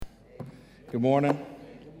Good morning.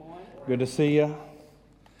 Good to see you.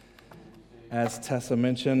 As Tessa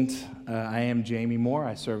mentioned, I am Jamie Moore.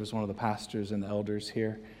 I serve as one of the pastors and elders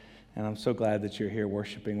here, and I'm so glad that you're here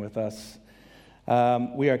worshiping with us.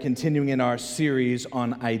 We are continuing in our series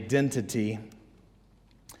on identity.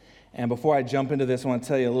 And before I jump into this, I want to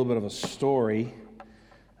tell you a little bit of a story.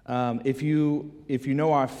 If you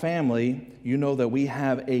know our family, you know that we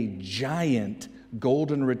have a giant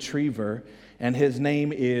golden retriever, and his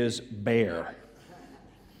name is Bear.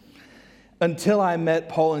 Until I met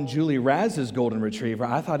Paul and Julie Raz's golden retriever,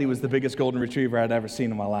 I thought he was the biggest golden retriever I'd ever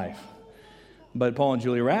seen in my life. But Paul and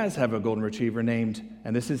Julie Raz have a golden retriever named,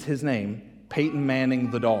 and this is his name, Peyton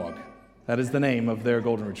Manning the dog. That is the name of their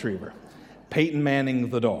golden retriever. Peyton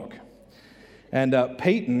Manning the dog. And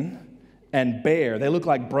Peyton and Bear, they look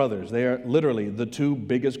like brothers. They are literally the two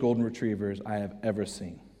biggest golden retrievers I have ever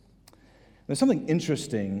seen. There's something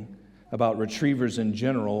interesting about retrievers in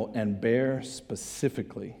general and Bear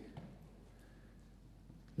specifically.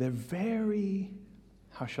 They're very,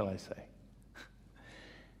 how shall I say?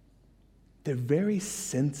 They're very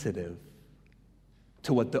sensitive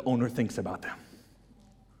to what the owner thinks about them.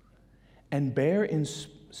 And Bear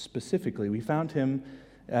specifically, we found him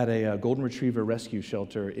at a golden retriever rescue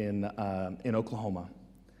shelter in Oklahoma.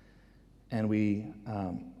 And we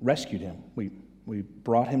rescued him. We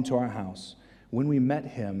brought him to our house. When we met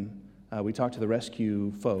him, we talked to the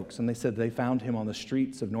rescue folks, and they said they found him on the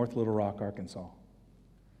streets of North Little Rock, Arkansas,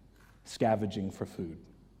 scavenging for food.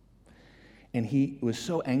 And he was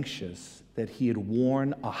so anxious that he had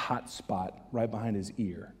worn a hot spot right behind his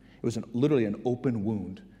ear. It was literally an open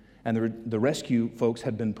wound. And the rescue folks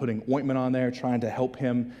had been putting ointment on there, trying to help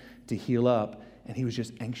him to heal up. And he was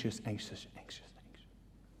just anxious.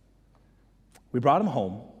 We brought him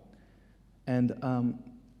home, and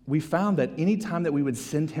we found that any time that we would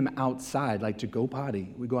send him outside, like to go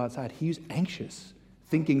potty, we go outside, he's anxious,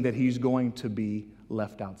 thinking that he's going to be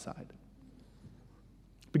left outside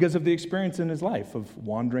because of the experience in his life of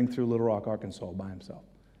wandering through Little Rock, Arkansas by himself.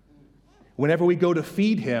 Whenever we go to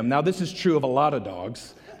feed him, now this is true of a lot of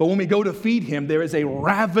dogs, but when we go to feed him, there is a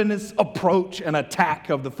ravenous approach and attack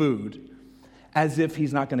of the food as if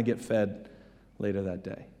he's not going to get fed later that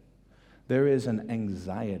day. There is an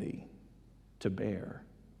anxiety to Bear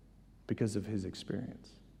because of his experience.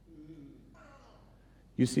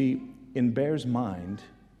 You see, in Bear's mind,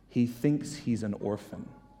 he thinks he's an orphan.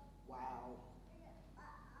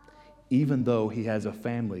 Even though he has a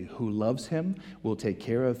family who loves him, will take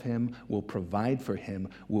care of him, will provide for him,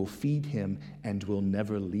 will feed him, and will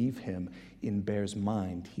never leave him, in Bear's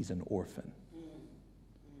mind, he's an orphan.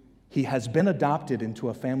 He has been adopted into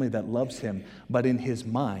a family that loves him, but in his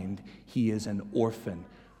mind, he is an orphan.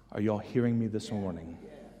 Are y'all hearing me this morning?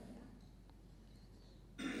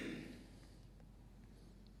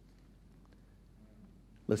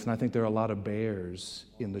 Listen, I think there are a lot of bears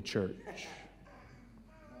in the church.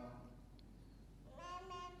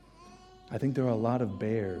 I think there are a lot of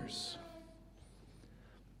bears.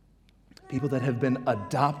 People that have been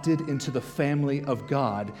adopted into the family of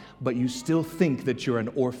God, but you still think that you're an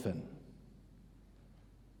orphan.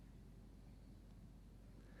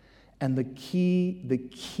 And the key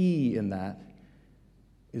in that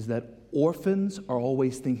is that orphans are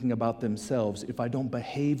always thinking about themselves. If I don't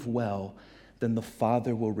behave well, then the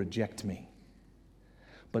Father will reject me.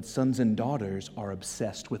 But sons and daughters are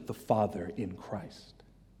obsessed with the Father in Christ.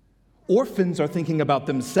 Orphans are thinking about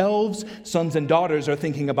themselves. Sons and daughters are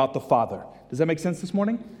thinking about the Father. Does that make sense this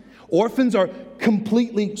morning? Orphans are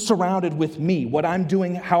completely surrounded with me, what I'm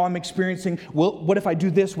doing, how I'm experiencing. What if I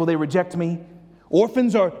do this? Will they reject me?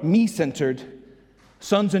 Orphans are me-centered.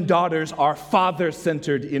 Sons and daughters are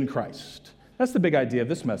Father-centered in Christ. That's the big idea of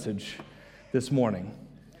this message this morning.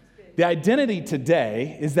 The identity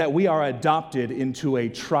today is that we are adopted into a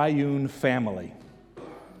triune family.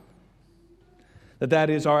 That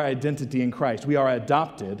is our identity in Christ. We are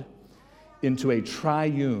adopted into a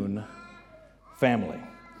triune family.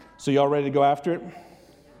 So y'all ready to go after it?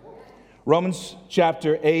 Romans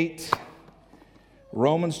chapter 8.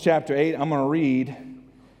 Romans chapter 8, I'm going to read.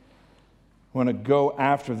 We're going to go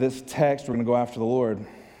after this text. We're going to go after the Lord.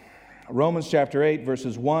 Romans chapter 8,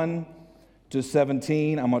 verses 1 to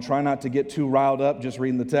 17. I'm going to try not to get too riled up just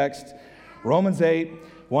reading the text. Romans 8,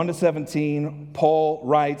 1 to 17, Paul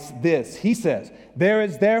writes this. He says, "There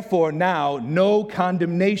is therefore now no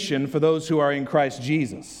condemnation for those who are in Christ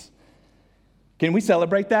Jesus." Can we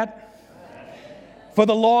celebrate that? "For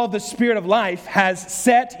the law of the Spirit of life has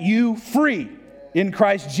set you free in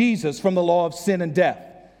Christ Jesus from the law of sin and death.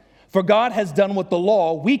 For God has done what the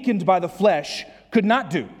law, weakened by the flesh, could not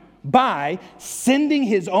do. by sending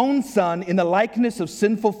his own Son in the likeness of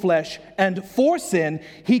sinful flesh, and for sin,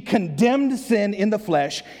 he condemned sin in the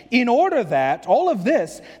flesh, in order that, all of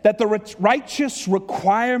this, that the righteous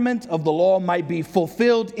requirement of the law might be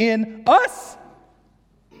fulfilled in us,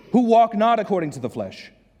 who walk not according to the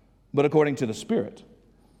flesh, but according to the Spirit.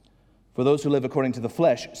 For those who live according to the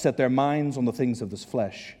flesh set their minds on the things of this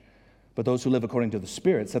flesh, but those who live according to the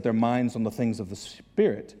Spirit set their minds on the things of the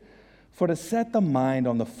Spirit. For to set the mind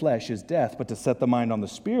on the flesh is death, but to set the mind on the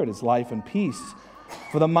Spirit is life and peace.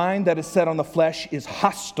 For the mind that is set on the flesh is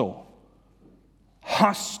hostile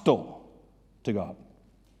to God.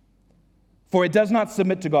 For it does not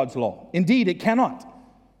submit to God's law. Indeed, it cannot.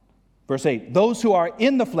 Verse 8, those who are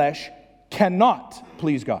in the flesh cannot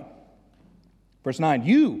please God. Verse 9,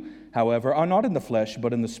 you, however, are not in the flesh,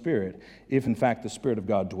 but in the Spirit, if in fact the Spirit of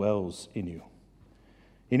God dwells in you.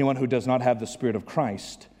 Anyone who does not have the Spirit of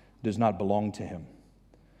Christ does not belong to him.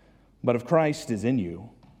 But if Christ is in you,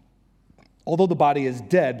 although the body is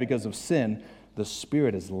dead because of sin, the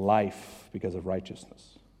Spirit is life because of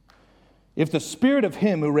righteousness. If the Spirit of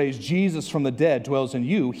him who raised Jesus from the dead dwells in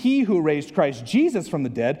you, he who raised Christ Jesus from the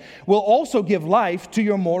dead will also give life to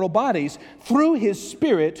your mortal bodies through his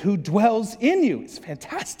Spirit who dwells in you. It's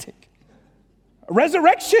fantastic.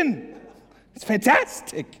 Resurrection. It's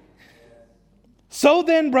fantastic. So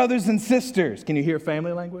then, brothers and sisters, can you hear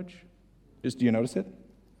family language? Do you notice it?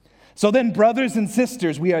 So then, brothers and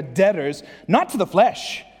sisters, we are debtors, not to the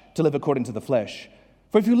flesh, to live according to the flesh.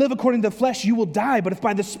 For if you live according to the flesh, you will die. But if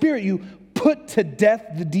by the Spirit you put to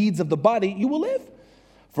death the deeds of the body, you will live.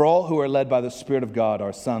 For all who are led by the Spirit of God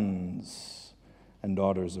are sons and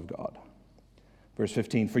daughters of God. Verse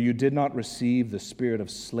 15, for you did not receive the spirit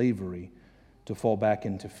of slavery to fall back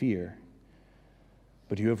into fear,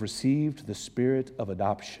 but you have received the Spirit of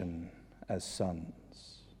adoption as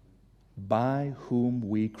sons, by whom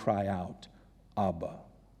we cry out, Abba,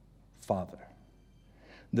 Father.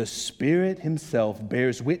 The Spirit himself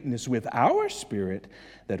bears witness with our spirit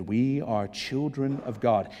that we are children of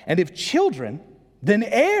God. And if children, then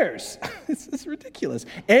heirs. This is ridiculous.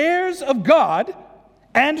 Heirs of God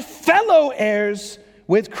and fellow heirs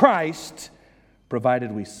with Christ,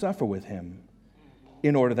 provided we suffer with him,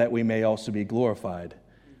 in order that we may also be glorified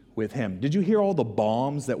with him. Did you hear all the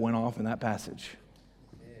bombs that went off in that passage?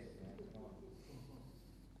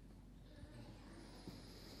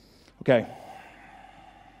 Okay.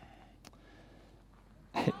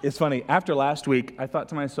 It's funny. After last week, I thought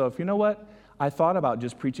to myself, you know what? I thought about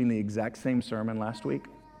just preaching the exact same sermon last week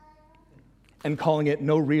and calling it,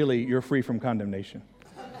 No, Really, You're Free from Condemnation.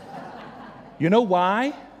 You know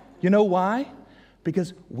why? You know why?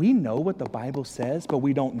 Because we know what the Bible says, but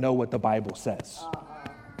we don't know what the Bible says.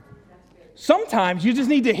 Sometimes you just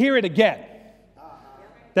need to hear it again,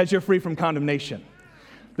 that you're free from condemnation.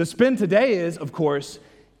 The spin today is, of course,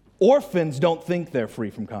 orphans don't think they're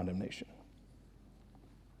free from condemnation.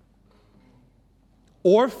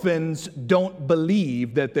 Orphans don't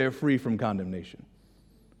believe that they're free from condemnation.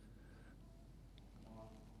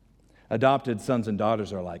 Adopted sons and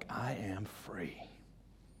daughters are like, I am free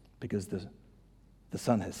because the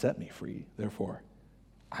Son has set me free. Therefore,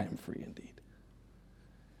 I am free indeed.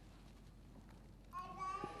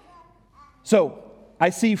 So, I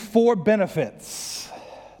see 4 benefits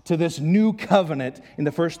to this new covenant in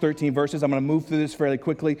the first 13 verses. I'm going to move through this fairly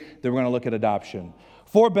quickly. Then we're going to look at adoption.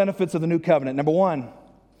 4 benefits of the new covenant. Number 1,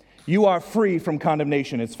 you are free from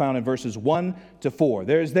condemnation. It's found in verses 1 to 4.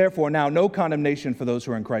 There is therefore now no condemnation for those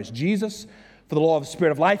who are in Christ Jesus. For the law of the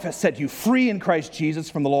Spirit of life has set you free in Christ Jesus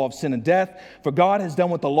from the law of sin and death. For God has done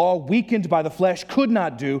what the law, weakened by the flesh, could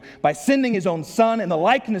not do by sending his own Son in the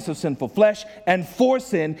likeness of sinful flesh. And for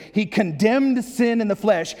sin, he condemned sin in the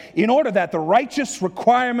flesh in order that the righteous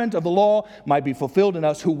requirement of the law might be fulfilled in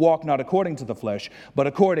us who walk not according to the flesh, but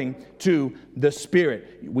according to the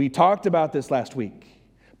Spirit. We talked about this last week.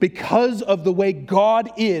 Because of the way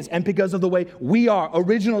God is and because of the way we are,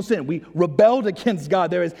 original sin, we rebelled against God.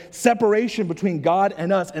 There is separation between God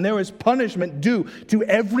and us, and there is punishment due to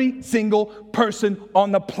every single person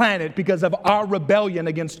on the planet because of our rebellion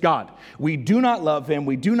against God. We do not love him.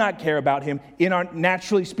 We do not care about him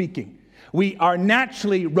naturally speaking. We are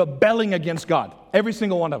naturally rebelling against God, every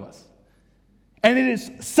single one of us. And it is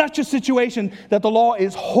such a situation that the law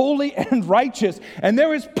is holy and righteous, and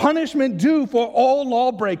there is punishment due for all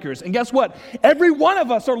lawbreakers. And guess what? Every one of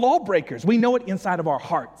us are lawbreakers. We know it inside of our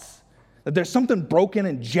hearts, that there's something broken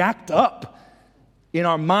and jacked up in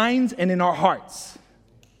our minds and in our hearts.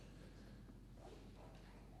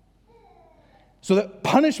 So that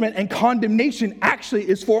punishment and condemnation actually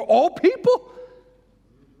is for all people.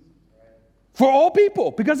 For all people,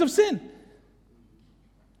 because of sin.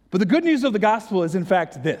 But the good news of the gospel is, in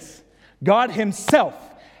fact, this. God himself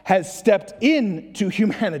has stepped into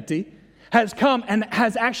humanity, has come and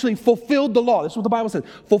has actually fulfilled the law. That's what the Bible says.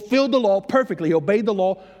 Fulfilled the law perfectly. He obeyed the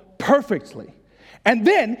law perfectly. And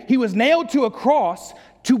then he was nailed to a cross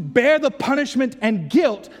to bear the punishment and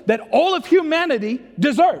guilt that all of humanity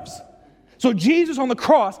deserves. So Jesus on the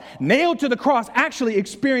cross, nailed to the cross, actually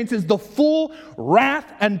experiences the full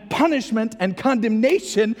wrath and punishment and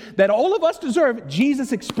condemnation that all of us deserve.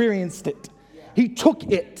 Jesus experienced it. He took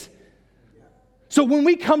it. So when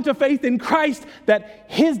we come to faith in Christ, that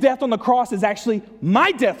his death on the cross is actually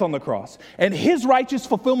my death on the cross, and his righteous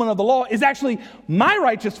fulfillment of the law is actually my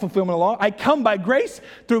righteous fulfillment of the law. I come by grace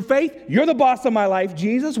through faith. You're the boss of my life,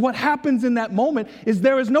 Jesus. What happens in that moment is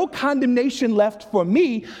there is no condemnation left for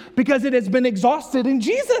me because it has been exhausted in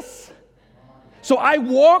Jesus. So I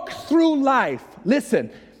walk through life.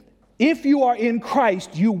 Listen, if you are in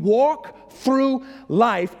Christ, you walk through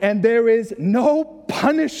life, and there is no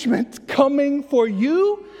punishment coming for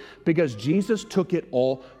you because Jesus took it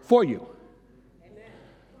all for you.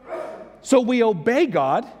 Amen. So we obey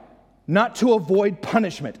God not to avoid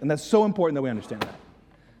punishment, and that's so important that we understand that.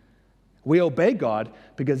 We obey God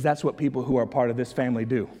because that's what people who are part of this family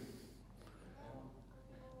do.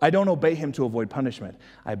 I don't obey him to avoid punishment.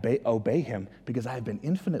 I obey him because I have been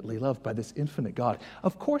infinitely loved by this infinite God.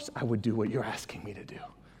 Of course I would do what you're asking me to do.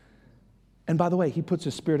 And by the way, he puts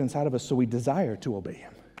his spirit inside of us so we desire to obey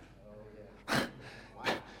him.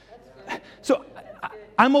 So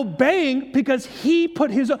I'm obeying because he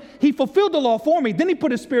fulfilled the law for me. Then he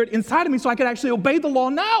put his spirit inside of me so I could actually obey the law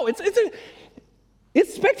now.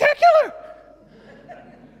 It's spectacular.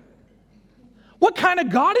 What kind of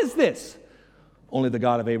God is this? Only the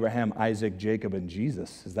God of Abraham, Isaac, Jacob, and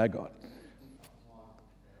Jesus is that God.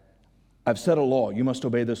 I've set a law. You must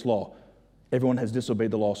obey this law. Everyone has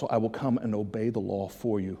disobeyed the law, so I will come and obey the law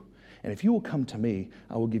for you. And if you will come to me,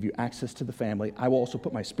 I will give you access to the family. I will also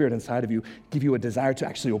put my spirit inside of you, give you a desire to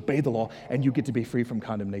actually obey the law, and you get to be free from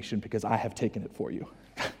condemnation because I have taken it for you.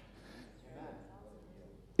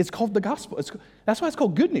 It's called the gospel. That's why it's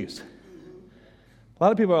called good news. A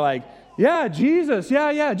lot of people are like, yeah, Jesus,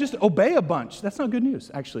 yeah, just obey a bunch. That's not good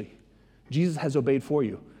news, actually. Jesus has obeyed for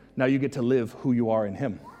you. Now you get to live who you are in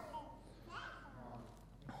him.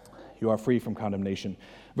 You are free from condemnation.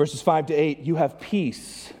 Verses 5 to 8, you have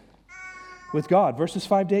peace with God. Verses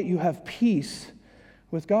 5 to 8, you have peace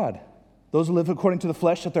with God. Those who live according to the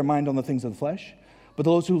flesh set their mind on the things of the flesh. But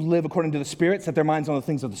those who live according to the Spirit set their minds on the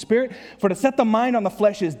things of the Spirit. For to set the mind on the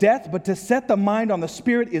flesh is death, but to set the mind on the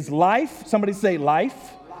Spirit is life. Somebody say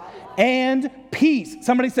life. And peace.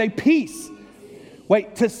 Somebody say peace.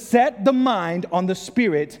 Wait, to set the mind on the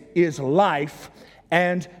Spirit is life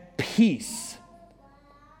and peace.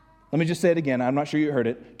 Let me just say it again. I'm not sure you heard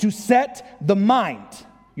it. To set the mind,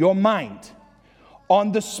 your mind,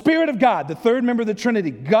 on the Spirit of God, the third member of the Trinity,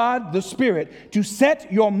 God the Spirit, to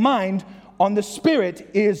set your mind on the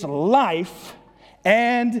Spirit is life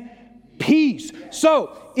and peace.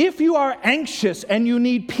 So, if you are anxious and you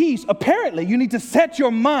need peace, apparently you need to set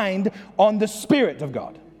your mind on the Spirit of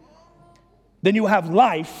God. Then you have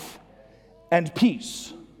life and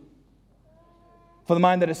peace. For the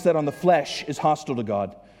mind that is set on the flesh is hostile to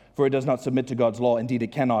God, for it does not submit to God's law. Indeed,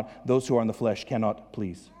 it cannot. Those who are in the flesh cannot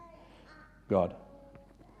please God.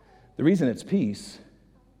 The reason it's peace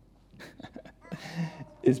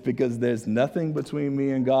is because there's nothing between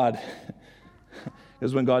me and God.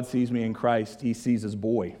 Because when God sees me in Christ, he sees his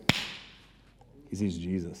boy. He sees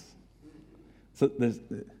Jesus. So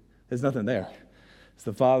there's nothing there. It's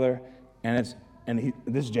the Father, and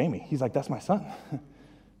this is Jamie. He's like, that's my son.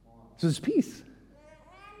 So there's peace.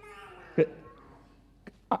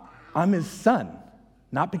 I'm his son,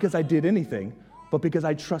 not because I did anything, but because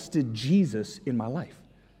I trusted Jesus in my life.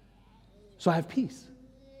 So I have peace.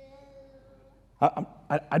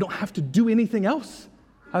 I don't have to do anything else.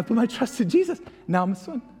 I've put my trust in Jesus. Now I'm a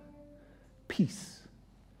son. Peace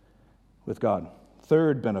with God.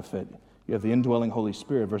 Third benefit, you have the indwelling Holy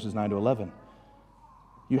Spirit, verses 9 to 11.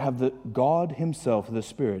 You have the God himself, the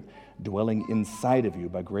Spirit, dwelling inside of you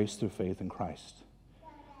by grace through faith in Christ.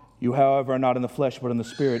 You, however, are not in the flesh, but in the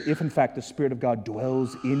Spirit, if in fact the Spirit of God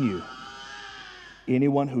dwells in you.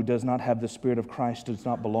 Anyone who does not have the Spirit of Christ does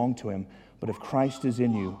not belong to him. But if Christ is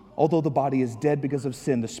in you, although the body is dead because of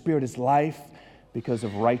sin, the Spirit is life because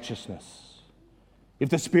of righteousness. If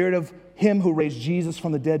the Spirit of him who raised Jesus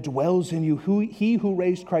from the dead dwells in you, he who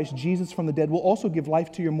raised Christ Jesus from the dead will also give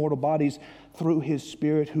life to your mortal bodies through his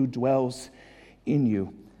Spirit who dwells in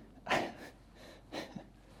you.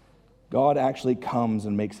 God actually comes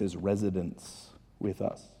and makes his residence with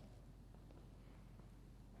us.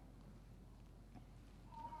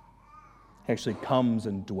 He actually comes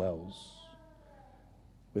and dwells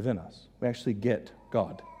within us. We actually get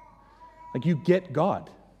God. Like you get God.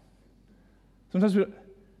 Sometimes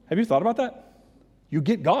have you thought about that? You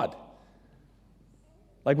get God.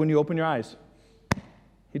 Like when you open your eyes,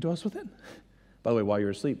 He dwells within. By the way, while you're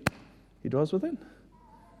asleep, He dwells within.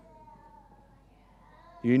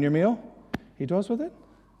 You eating your meal? He dwells within.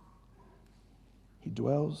 He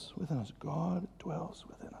dwells within us. God dwells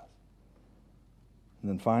within us.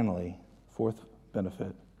 And then finally, fourth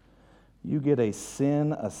benefit, you get a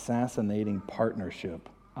sin assassinating partnership.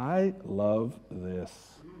 I love this.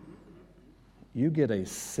 You get a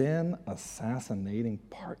sin assassinating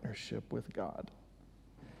partnership with God.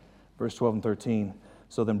 Verse 12 and 13,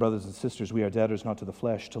 so then, brothers and sisters, we are debtors not to the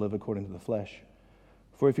flesh, to live according to the flesh.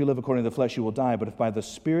 For if you live according to the flesh, you will die. But if by the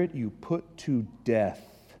Spirit you put to death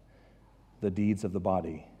the deeds of the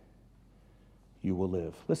body, you will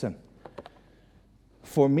live. Listen,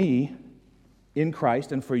 for me, in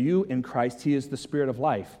Christ, and for you in Christ, He is the Spirit of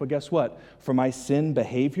life. But guess what? For my sin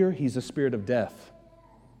behavior, He's a spirit of death.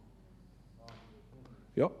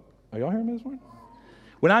 Yo, are y'all hearing me this morning?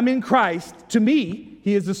 When I'm in Christ, to me,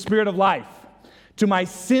 He is the Spirit of life. To my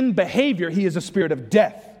sin behavior, He is a spirit of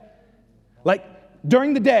death. Like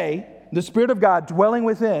during the day, the Spirit of God dwelling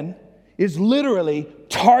within is literally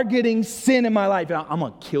targeting sin in my life. And I'm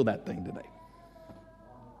going to kill that thing today.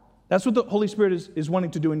 That's what the Holy Spirit is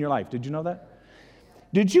wanting to do in your life. Did you know that?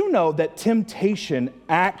 Did you know that temptation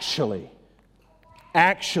actually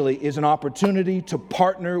is an opportunity to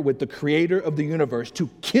partner with the Creator of the universe to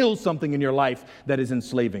kill something in your life that is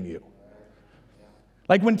enslaving you?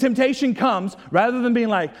 Like when temptation comes, rather than being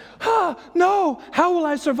like, no, how will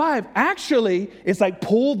I survive? Actually, it's like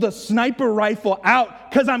pull the sniper rifle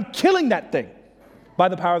out because I'm killing that thing by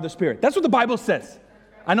the power of the Spirit. That's what the Bible says.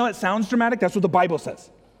 I know it sounds dramatic. That's what the Bible says.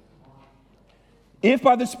 If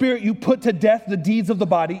by the Spirit you put to death the deeds of the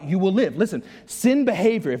body, you will live. Listen, sin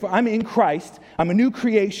behavior, if I'm in Christ, I'm a new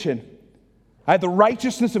creation. I have the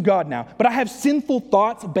righteousness of God now, but I have sinful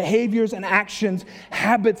thoughts, behaviors, and actions,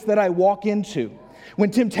 habits that I walk into.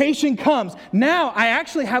 When temptation comes, now I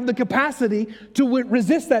actually have the capacity to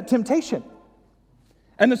resist that temptation.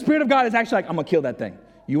 And the Spirit of God is actually like, I'm going to kill that thing.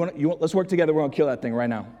 You want, let's work together. We're going to kill that thing right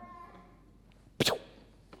now.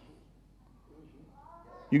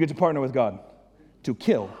 You get to partner with God to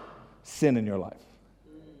kill sin in your life.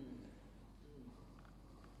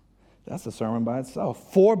 That's a sermon by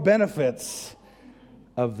itself. 4 benefits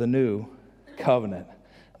of the new covenant.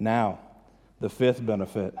 Now, the 5th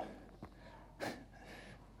benefit,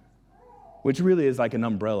 which really is like an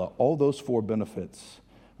umbrella. All those 4 benefits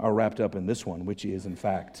are wrapped up in this one, which is, in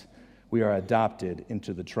fact, we are adopted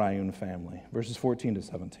into the triune family. Verses 14 to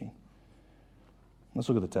 17. Let's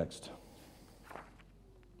look at the text.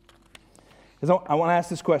 I want to ask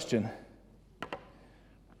this question.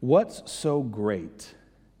 What's so great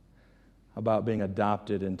about being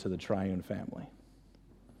adopted into the triune family?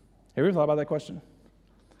 Have you ever thought about that question?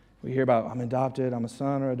 We hear about, I'm adopted, I'm a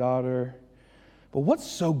son or a daughter. But what's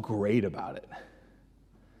so great about it?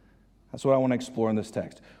 That's what I want to explore in this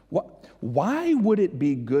text. Why would it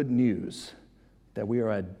be good news that we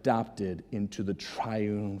are adopted into the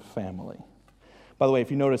triune family? By the way,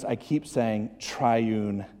 if you notice, I keep saying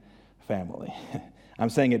triune family. I'm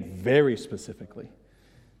saying it very specifically.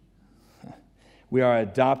 We are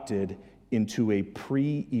adopted into a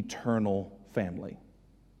pre-eternal family.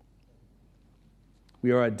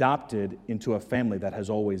 We are adopted into a family that has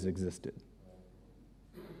always existed.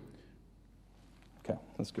 Okay,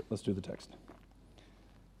 let's do the text.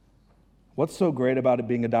 What's so great about it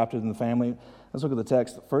being adopted in the family? Let's look at the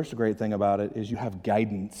text. The first great thing about it is you have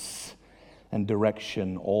guidance and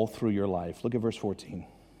direction all through your life. Look at verse 14.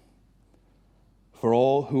 For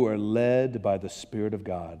all who are led by the Spirit of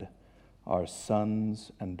God are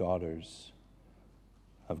sons and daughters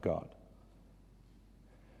of God.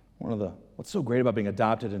 What's so great about being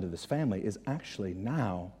adopted into this family is actually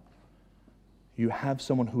now you have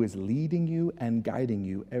someone who is leading you and guiding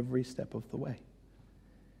you every step of the way.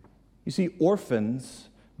 You see, orphans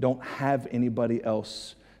don't have anybody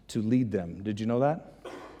else to lead them. Did you know that?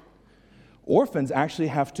 Orphans actually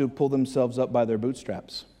have to pull themselves up by their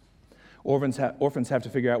bootstraps. Orphans have to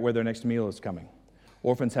figure out where their next meal is coming.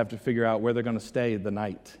 Orphans have to figure out where they're going to stay the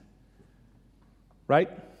night. Right?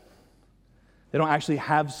 They don't actually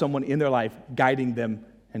have someone in their life guiding them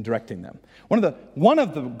and directing them. One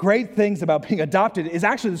of the great things about being adopted is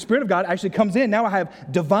actually the Spirit of God actually comes in. Now I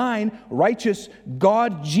have divine, righteous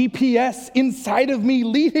God GPS inside of me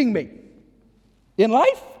leading me in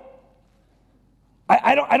life.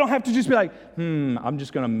 I don't have to just be like, I'm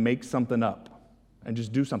just going to make something up and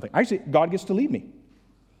just do something. Actually, God gets to lead me.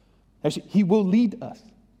 Actually, he will lead us.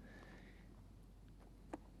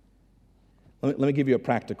 Let me give you a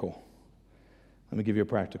practical.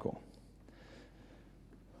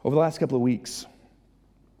 Over the last couple of weeks,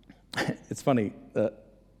 it's funny,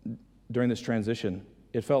 during this transition,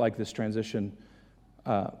 it felt like this transition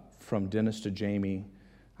from Dennis to Jamie.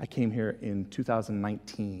 I came here in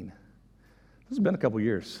 2019. This has been a couple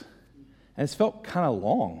years. And it's felt kind of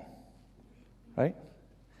long, right?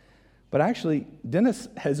 But actually, Dennis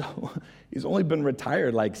he's only been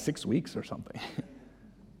retired like 6 weeks or something.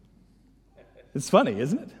 It's funny,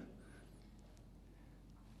 isn't it?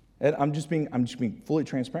 And I'm just being fully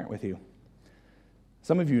transparent with you.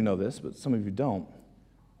 Some of you know this, but some of you don't.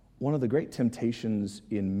 One of the great temptations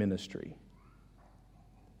in ministry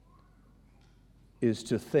is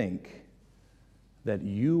to think that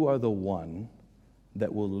you are the one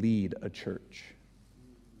that will lead a church.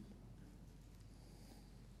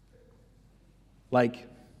 Like,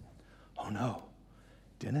 oh no,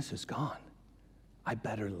 Dennis is gone. I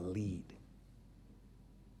better lead.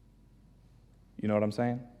 You know what I'm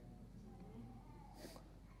saying?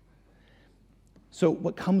 So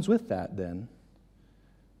what comes with that then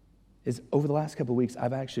is over the last couple of weeks,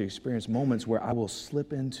 I've actually experienced moments where I will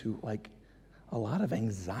slip into like a lot of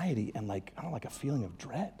anxiety and like a feeling of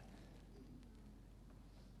dread.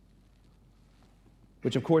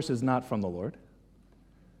 Which of course is not from the Lord.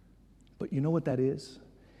 But you know what that is?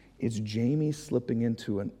 It's Jamie slipping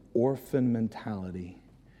into an orphan mentality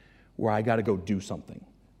where I got to go do something.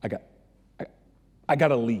 I got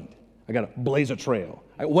to lead. I got to blaze a trail.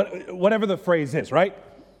 Whatever the phrase is, right?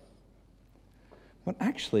 But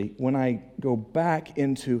actually, when I go back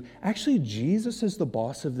into, actually, Jesus is the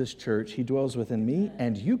boss of this church. He dwells within me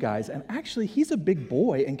and you guys. And actually, he's a big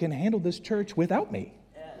boy and can handle this church without me.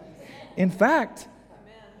 In fact,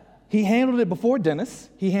 he handled it before Dennis.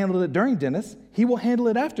 He handled it during Dennis. He will handle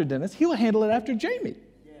it after Dennis. He will handle it after Jamie.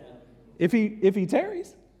 If he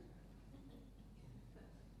tarries.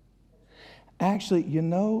 Actually, you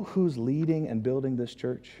know who's leading and building this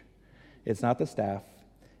church? It's not the staff.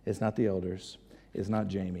 It's not the elders. It's not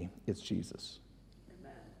Jamie. It's Jesus.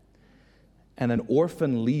 Amen. And an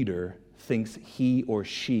orphan leader thinks he or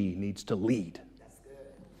she needs to lead. That's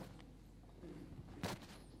good.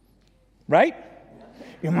 Right?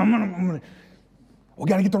 We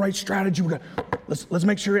got to get the right strategy. Let's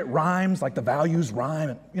make sure it rhymes, like the values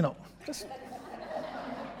rhyme. And, just...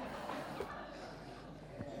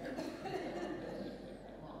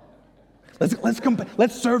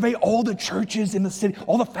 Let's survey all the churches in the city,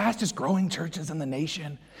 all the fastest growing churches in the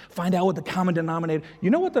nation. Find out what the common denominator. You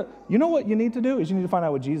know what you need to do is you need to find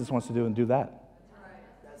out what Jesus wants to do and do that.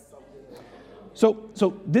 So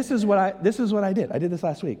this is what I did. I did this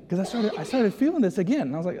last week because I started feeling this again,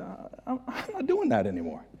 and I was like, I'm not doing that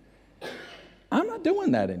anymore.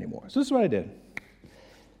 So this is what I did.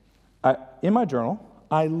 In my journal,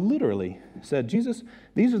 I literally said, Jesus,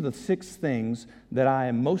 these are the 6 things that I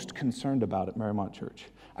am most concerned about at Marymount Church.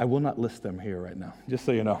 I will not list them here right now, just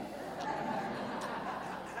so you know.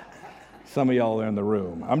 Some of y'all are in the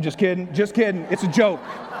room. I'm just kidding. It's a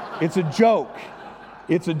joke.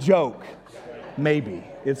 Maybe.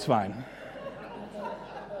 It's fine.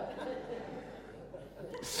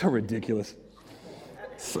 So ridiculous.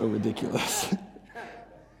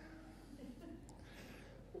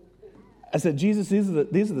 I said, Jesus,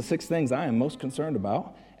 these are the 6 things I am most concerned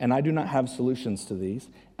about, and I do not have solutions to these,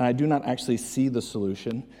 and I do not actually see the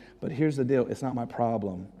solution. But here's the deal. It's not my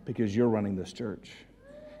problem because you're running this church.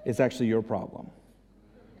 It's actually your problem.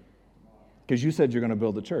 Because you said you're going to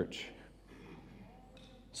build the church.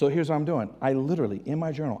 So here's what I'm doing. I literally, in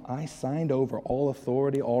my journal, I signed over all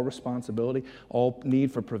authority, all responsibility, all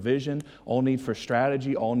need for provision, all need for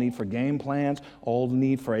strategy, all need for game plans, all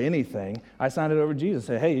need for anything. I signed it over to Jesus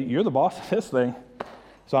and said, hey, you're the boss of this thing.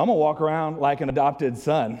 So I'm going to walk around like an adopted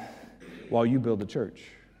son while you build the church.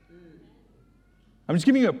 I'm just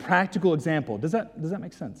giving you a practical example. Does that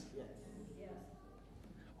make sense? Yes.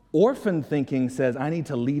 Orphan thinking says, I need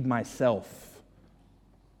to lead myself.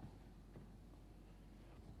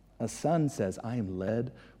 A son says, I am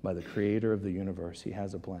led by the creator of the universe. He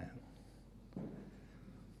has a plan.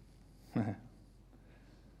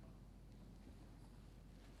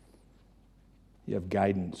 You have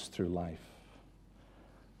guidance through life.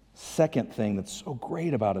 Second thing that's so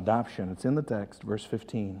great about adoption, it's in the text, verse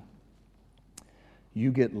 15.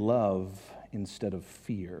 You get love instead of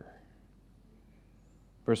fear.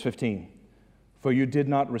 Verse 15. For you did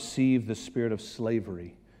not receive the spirit of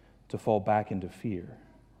slavery to fall back into fear,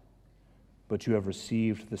 but you have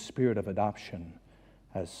received the spirit of adoption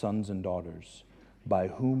as sons and daughters, by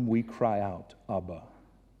whom we cry out, Abba,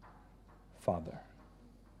 Father.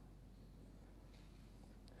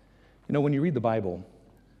 You know, when you read the Bible,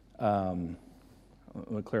 let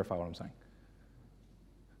me clarify what I'm saying.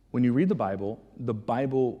 When you read the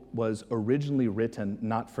Bible was originally written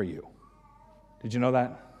not for you. Did you know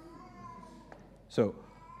that? So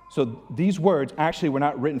these words actually were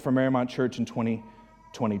not written for Marymount Church in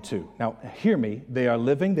 2022. Now, hear me. They are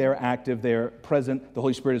living, they are active, they are present. The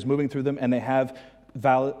Holy Spirit is moving through them, and they have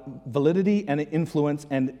validity and influence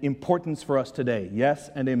and importance for us today. Yes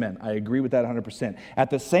and amen. I agree with that 100%. At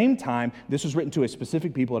the same time, this was written to a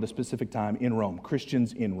specific people at a specific time in Rome,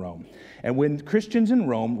 Christians in Rome. And when Christians in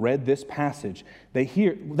Rome read this passage, they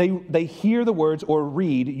hear the words or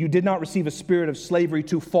read, "You did not receive a spirit of slavery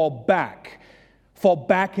to fall back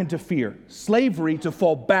into fear." Slavery to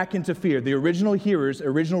fall back into fear. The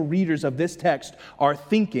original readers of this text are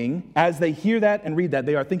thinking, as they hear that and read that,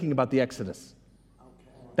 they are thinking about the Exodus.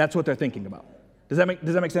 That's what they're thinking about. Does that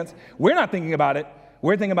make sense? We're not thinking about it.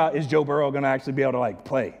 We're thinking about, is Joe Burrow going to actually be able to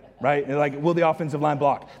play, right? And will the offensive line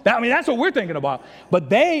block? That's what we're thinking about. But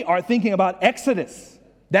they are thinking about Exodus.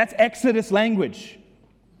 That's Exodus language.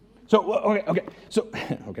 So, okay. So,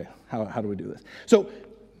 okay, how do we do this? So,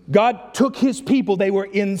 God took his people. They were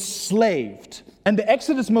enslaved. And the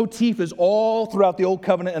Exodus motif is all throughout the Old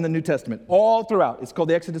Covenant and the New Testament. All throughout. It's called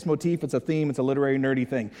the Exodus motif. It's a theme. It's a literary, nerdy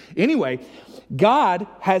thing. Anyway, God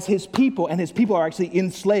has his people, and his people are actually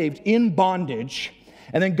enslaved, in bondage.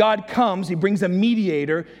 And then God comes. He brings a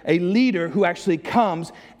mediator, a leader who actually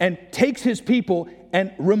comes and takes his people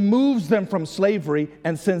and removes them from slavery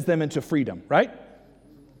and sends them into freedom, right?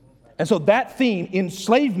 And so that theme,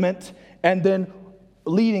 enslavement, and then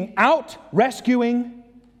leading out, rescuing,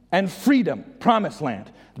 and freedom, promised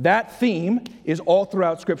land. That theme is all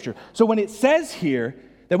throughout Scripture. So when it says here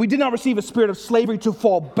that we did not receive a spirit of slavery to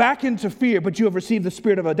fall back into fear, but you have received the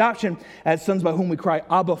spirit of adoption as sons by whom we cry,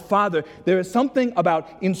 Abba, Father, there is something about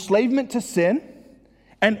enslavement to sin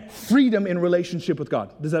and freedom in relationship with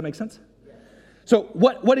God. Does that make sense? So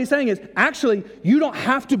what he's saying is, actually, you don't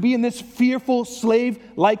have to be in this fearful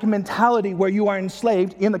slave-like mentality where you are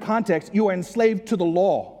enslaved. In the context, you are enslaved to the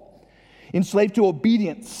law. Enslaved to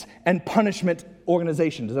obedience and punishment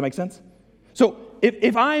organization. Does that make sense? So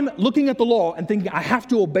if I'm looking at the law and thinking I have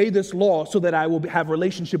to obey this law so that I will have a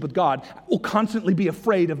relationship with God, I will constantly be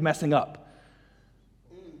afraid of messing up.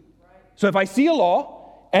 So if I see a law,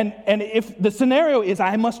 and if the scenario is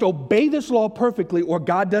I must obey this law perfectly or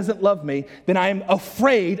God doesn't love me, then I am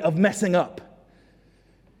afraid of messing up.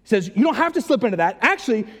 He says, you don't have to slip into that.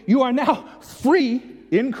 Actually, you are now free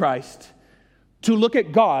in Christ to look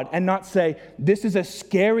at God and not say, this is a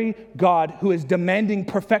scary God who is demanding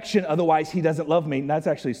perfection, otherwise he doesn't love me. And that's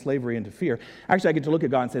actually slavery into fear. Actually, I get to look at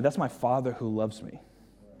God and say, that's my Father who loves me.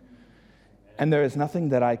 And there is nothing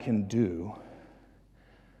that I can do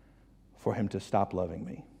for him to stop loving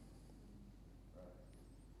me.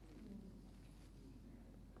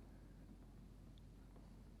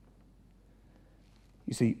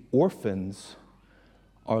 You see, orphans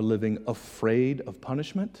are living afraid of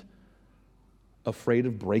punishment, afraid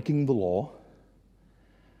of breaking the law,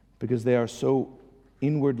 because they are so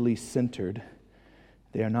inwardly centered,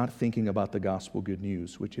 they are not thinking about the gospel good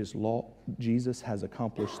news, which is law. Jesus has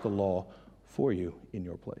accomplished the law for you in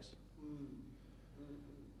your place.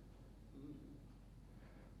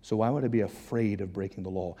 So why would I be afraid of breaking the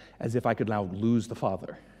law? As if I could now lose the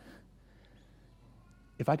Father.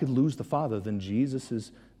 If I could lose the Father, then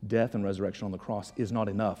Jesus' death and resurrection on the cross is not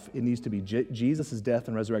enough. It needs to be Jesus' death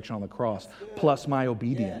and resurrection on the cross plus my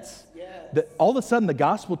obedience. Yes. All of a sudden, the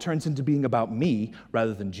gospel turns into being about me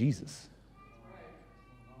rather than Jesus.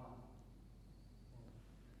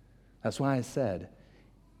 That's why I said,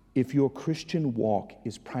 if your Christian walk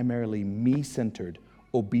is primarily me-centered,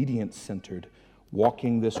 obedience-centered,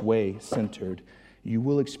 walking this way centered, you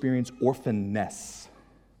will experience orphanness.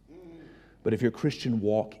 But if your Christian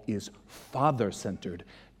walk is Father-centered,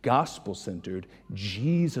 gospel-centered,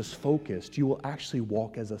 Jesus-focused, you will actually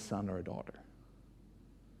walk as a son or a daughter.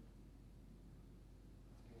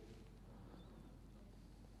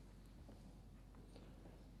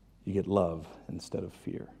 You get love instead of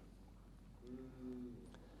fear.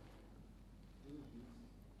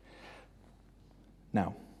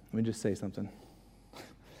 Now, let me just say something.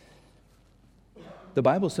 The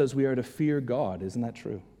Bible says we are to fear God. Isn't that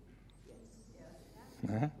true?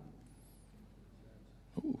 Uh-huh.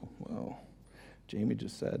 Ooh, well, Jamie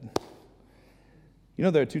just said. You know,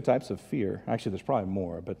 there are two types of fear. Actually, there's probably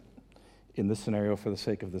more, but in this scenario, for the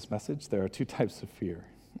sake of this message, there are two types of fear.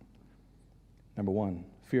 Number one,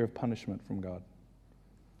 fear of punishment from God.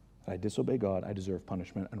 I disobey God, I deserve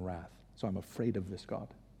punishment and wrath. So I'm afraid of this God.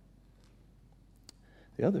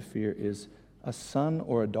 The other fear is a son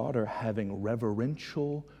or a daughter having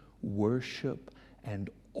reverential worship and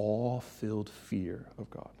awe-filled fear of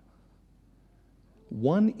God.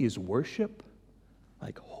 One is worship,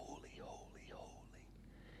 like holy, holy, holy.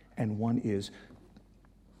 And one is,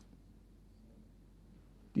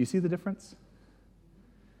 do you see the difference?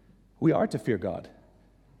 We are to fear God,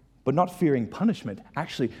 but not fearing punishment,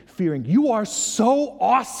 actually fearing you are so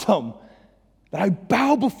awesome that I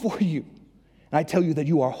bow before you. And I tell you that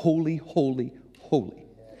you are holy, holy, holy.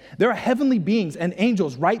 There are heavenly beings and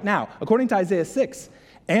angels right now, according to Isaiah 6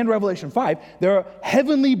 and Revelation 5, there are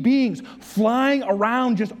heavenly beings flying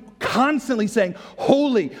around just constantly saying,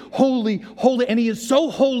 holy, holy, holy. And he is so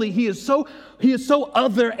holy, he is so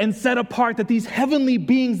other and set apart that these heavenly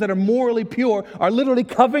beings that are morally pure are literally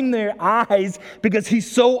covering their eyes because he's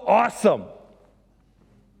so awesome.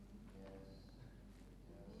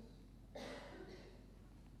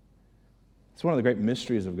 It's one of the great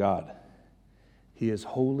mysteries of God. He is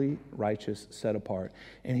holy, righteous, set apart,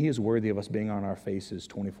 and he is worthy of us being on our faces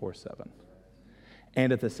 24/7.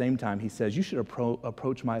 And at the same time, he says, you should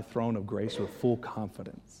approach my throne of grace with full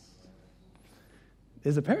confidence.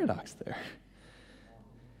 There's a paradox there.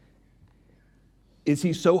 Is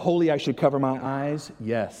he so holy I should cover my eyes?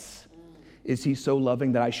 Yes. Is he so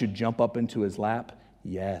loving that I should jump up into his lap?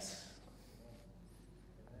 Yes.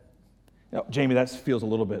 Now, Jamie, that feels a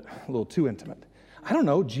little too intimate. I don't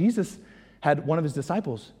know. Jesus had one of his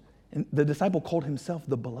disciples, and the disciple called himself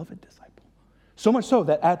the beloved disciple. So much so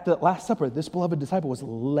that at the Last Supper, this beloved disciple was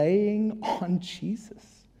laying on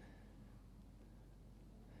Jesus.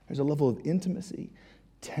 There's a level of intimacy,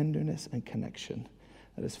 tenderness, and connection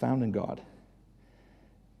that is found in God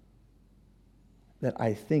that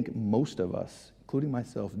I think most of us, including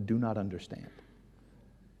myself, do not understand.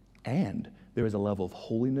 And there is a level of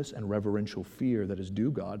holiness and reverential fear that is due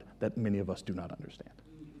God that many of us do not understand.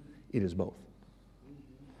 It is both.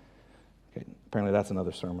 Okay, apparently that's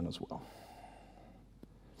another sermon as well.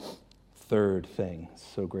 Third thing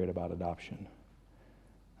so great about adoption.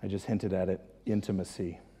 I just hinted at it,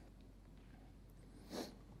 intimacy.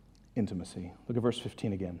 Intimacy. Look at verse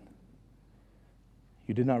 15 again.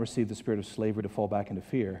 You did not receive the spirit of slavery to fall back into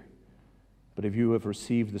fear, but if you have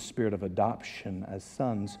received the spirit of adoption as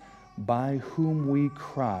sons, by whom we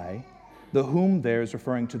cry, the whom there is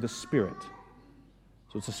referring to the Spirit.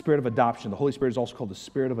 So it's the spirit of adoption. The Holy Spirit is also called the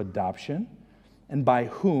spirit of adoption, and by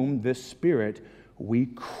whom this Spirit we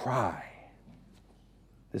cry.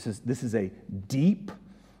 This is a deep,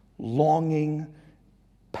 longing,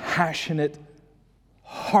 passionate,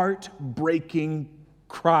 heart-breaking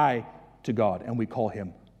cry to God, and we call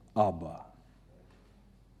him Abba.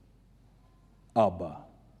 Abba.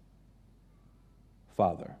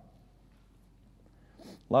 Father.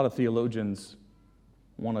 A lot of theologians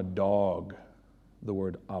want to dog the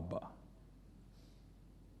word Abba.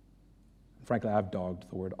 Frankly, I've dogged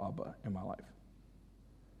the word Abba in my life.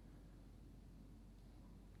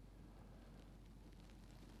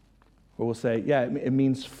 Or we'll say, yeah, it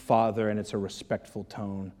means father, and it's a respectful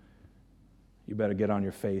tone. You better get on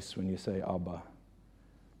your face when you say Abba.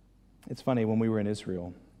 It's funny, when we were in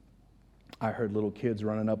Israel, I heard little kids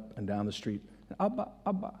running up and down the street, Abba,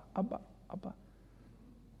 Abba, Abba, Abba.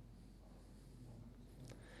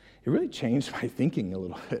 It really changed my thinking a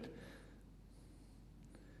little bit.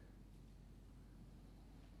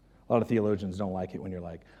 A lot of theologians don't like it when you're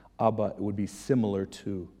like, Abba would be similar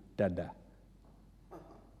to Dada.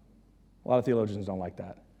 A lot of theologians don't like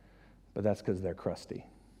that, but that's because they're crusty.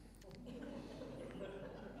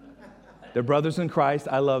 They're brothers in Christ.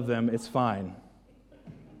 I love them. It's fine.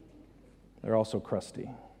 They're also crusty.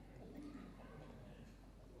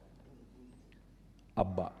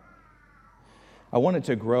 Abba. I wanted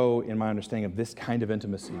to grow in my understanding of this kind of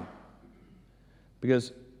intimacy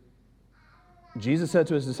because Jesus said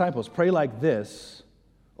to his disciples, pray like this,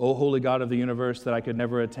 O holy God of the universe that I could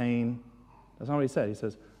never attain. That's not what he said. He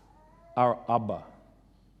says, our Abba,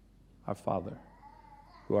 our Father,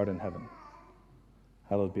 who art in heaven,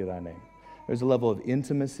 hallowed be thy name. There's a level of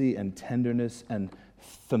intimacy and tenderness and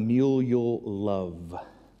familial love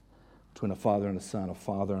between a father and a son, a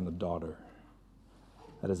father and a daughter,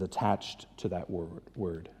 that is attached to that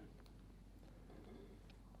word.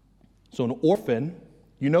 So an orphan,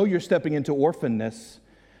 you know you're stepping into orphanness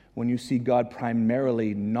when you see God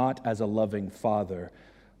primarily not as a loving father,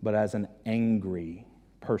 but as an angry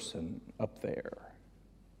person up there.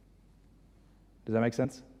 Does that make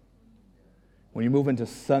sense? When you move into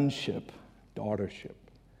sonship, daughtership,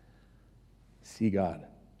 see God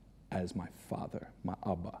as my Father, my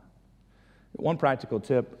Abba. One practical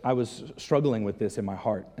tip, I was struggling with this in my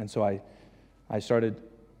heart, and so I started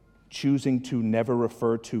choosing to never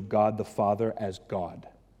refer to God the Father as God.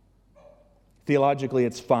 Theologically,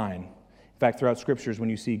 it's fine. In fact, throughout Scriptures, when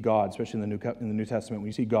you see God, especially in the New Testament, when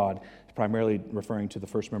you see God, it's primarily referring to the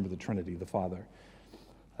first member of the Trinity, the Father.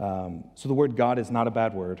 So the word God is not a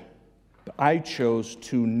bad word. But I chose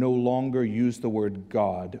to no longer use the word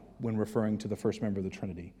God when referring to the first member of the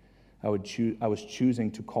Trinity. I was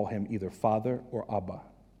choosing to call him either Father or Abba.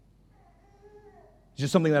 It's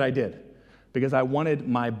just something that I did because I wanted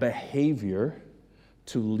my behavior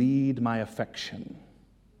to lead my affection.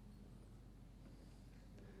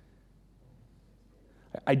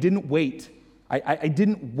 I didn't wait. I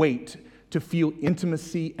didn't wait to feel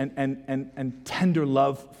intimacy and tender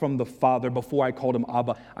love from the Father before I called him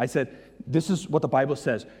Abba. I said, this is what the Bible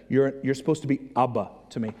says. You're supposed to be Abba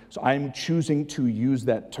to me. So I'm choosing to use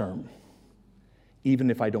that term,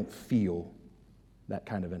 even if I don't feel that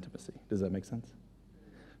kind of intimacy. Does that make sense?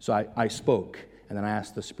 So I spoke, and then I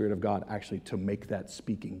asked the Spirit of God actually to make that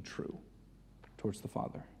speaking true towards the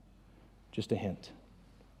Father. Just a hint.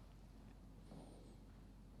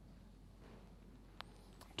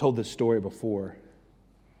 Told this story before,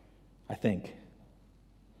 I think.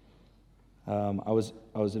 I was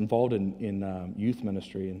involved in youth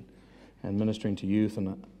ministry and ministering to youth,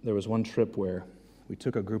 and there was one trip where we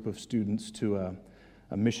took a group of students to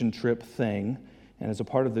a mission trip thing, and as a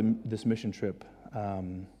part of this mission trip,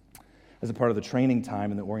 as a part of the training time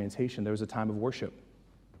and the orientation, there was a time of worship.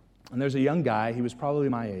 And there's a young guy, he was probably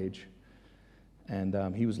my age,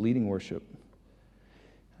 and he was leading worship.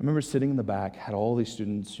 I remember sitting in the back, had all these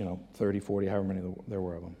students, 30, 40, however many there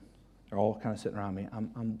were of them. They're all kind of sitting around me.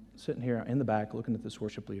 I'm sitting here in the back looking at this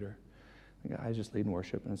worship leader. The guy's just leading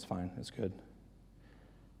worship, and it's fine. It's good.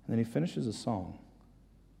 And then he finishes a song,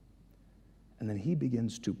 and then he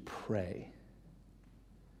begins to pray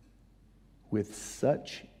with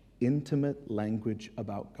such intimate language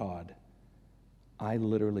about God. I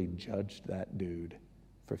literally judged that dude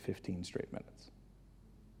for 15 straight minutes.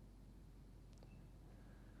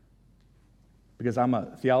 Because I'm a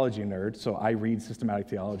theology nerd, so I read systematic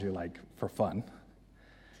theology for fun.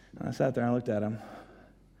 And I sat there and I looked at him.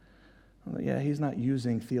 I'm like, yeah, he's not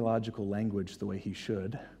using theological language the way he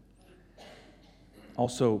should.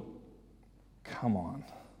 Also, come on.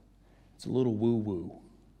 It's a little woo-woo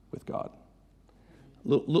with God. A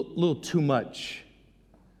little too much.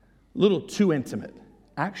 A little too intimate.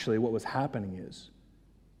 Actually, what was happening is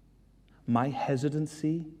my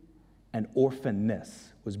hesitancy and orphanness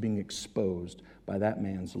was being exposed by that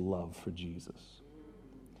man's love for Jesus.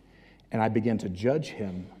 And I began to judge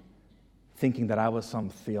him, thinking that I was some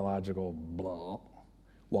theological blah,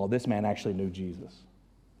 while this man actually knew Jesus.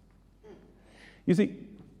 You see,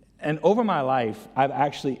 and over my life,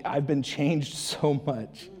 I've been changed so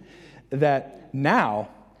much that now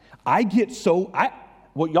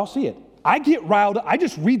y'all see it. I get riled up. I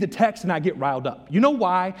just read the text and I get riled up. You know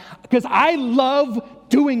why? Because I love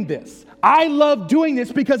doing this. I love doing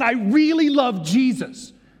this because I really love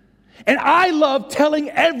Jesus. And I love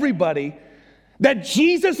telling everybody that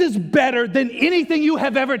Jesus is better than anything you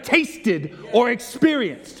have ever tasted or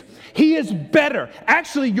experienced. He is better.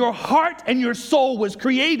 Actually, your heart and your soul was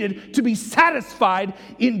created to be satisfied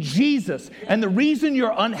in Jesus. And the reason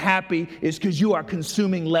you're unhappy is because you are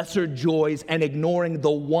consuming lesser joys and ignoring the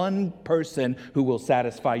one person who will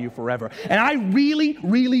satisfy you forever. And I really,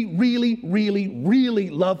 really, really, really, really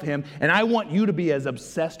love him. And I want you to be as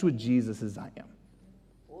obsessed with Jesus as I am.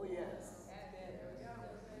 Oh, yes.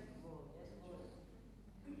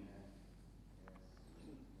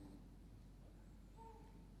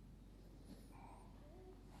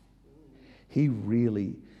 He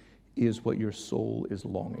really is what your soul is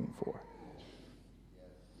longing for.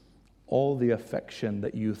 All the affection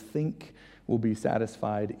that you think will be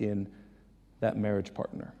satisfied in that marriage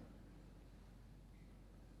partner.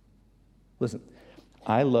 Listen,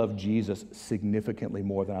 I love Jesus significantly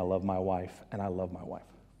more than I love my wife, and I love my wife.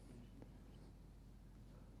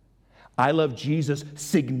 I love Jesus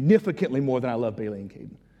significantly more than I love Bailey and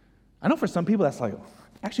Caden. I know for some people that's like,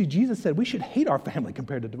 actually, Jesus said we should hate our family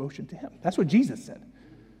compared to devotion to him. That's what Jesus said.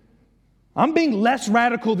 I'm being less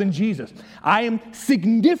radical than Jesus. I am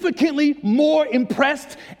significantly more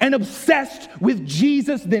impressed and obsessed with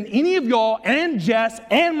Jesus than any of y'all and Jess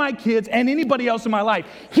and my kids and anybody else in my life.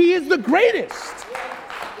 He is the greatest.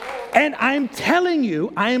 And I am telling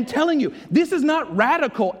you, this is not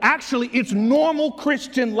radical. Actually, it's normal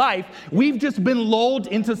Christian life. We've just been lulled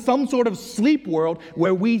into some sort of sleep world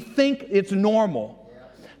where we think it's normal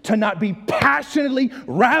to not be passionately,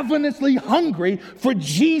 ravenously hungry for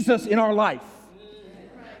Jesus in our life.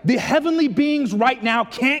 The heavenly beings right now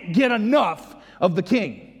can't get enough of the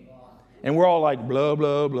King. And we're all like, blah,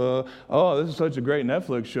 blah, blah. Oh, this is such a great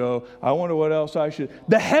Netflix show. I wonder what else I should.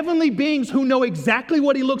 The heavenly beings who know exactly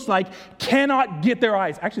what he looks like cannot get their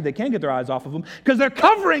eyes. Actually, they can get their eyes off of him because they're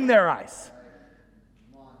covering their eyes.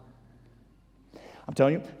 I'm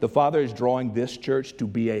telling you, the Father is drawing this church to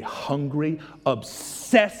be a hungry,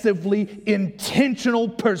 obsessively, intentional,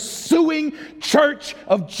 pursuing church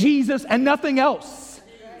of Jesus and nothing else.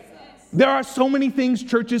 There are so many things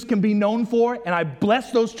churches can be known for, and I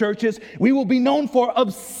bless those churches. We will be known for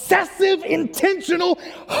obsessive, intentional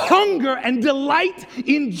hunger and delight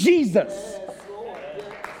in Jesus.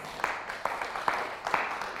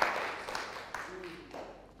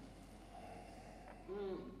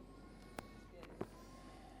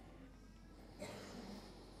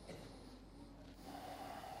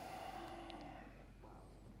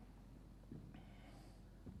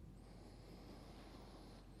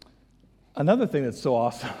 Another thing that's so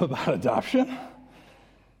awesome about adoption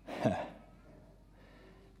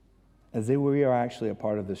is that we are actually a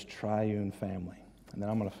part of this triune family. And then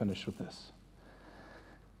I'm going to finish with this.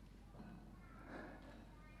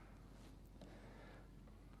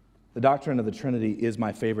 The doctrine of the Trinity is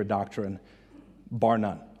my favorite doctrine, bar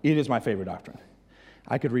none. It is my favorite doctrine.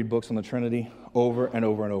 I could read books on the Trinity over and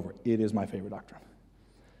over and over. It is my favorite doctrine.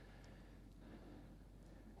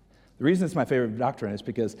 The reason it's my favorite doctrine is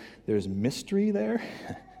because there's mystery there,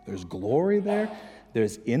 there's glory there,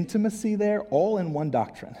 there's intimacy there, all in one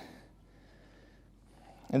doctrine.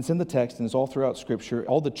 And it's in the text, and it's all throughout Scripture.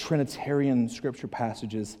 All the Trinitarian Scripture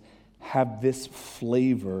passages have this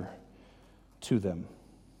flavor to them.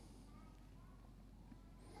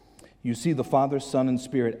 You see the Father, Son, and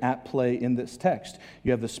Spirit at play in this text. You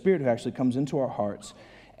have the Spirit who actually comes into our hearts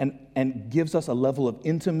and gives us a level of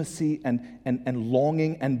intimacy and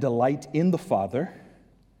longing and delight in the Father,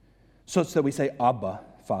 such that we say, Abba,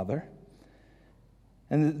 Father.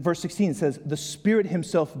 And verse 16 says, the Spirit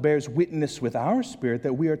himself bears witness with our spirit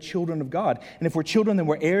that we are children of God. And if we're children, then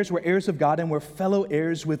we're heirs of God, and we're fellow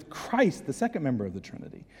heirs with Christ, the second member of the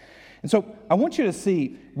Trinity. And so I want you to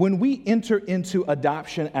see, when we enter into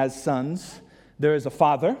adoption as sons, there is a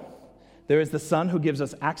Father, there is the Son who gives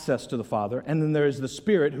us access to the Father, and then there is the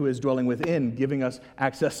Spirit who is dwelling within, giving us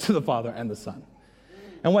access to the Father and the Son.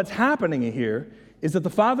 And what's happening here is that the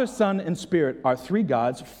Father, Son, and Spirit are three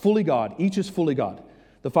gods, fully God. Each is fully God.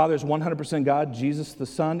 The Father is 100% God. Jesus, the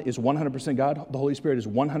Son, is 100% God. The Holy Spirit is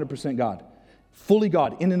 100% God. Fully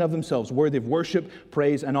God, in and of themselves, worthy of worship,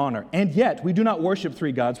 praise, and honor. And yet, we do not worship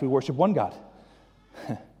three gods, we worship one God.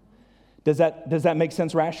 Does that make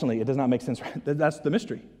sense rationally? It does not make sense. That's the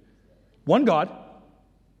mystery. One God,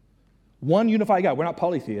 one unified God. We're not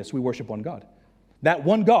polytheists, we worship one God. That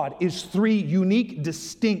one God is three unique,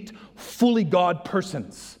 distinct, fully God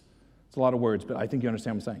persons. It's a lot of words, but I think you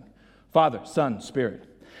understand what I'm saying. Father, Son, Spirit.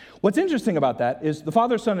 What's interesting about that is the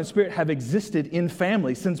Father, Son, and Spirit have existed in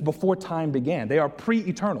family since before time began. They are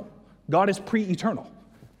pre-eternal. God is pre-eternal.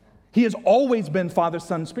 He has always been Father,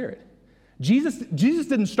 Son, Spirit. Jesus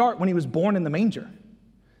didn't start when he was born in the manger.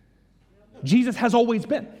 Jesus has always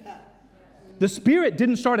been. The Spirit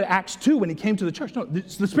didn't start at Acts 2 when he came to the church. No,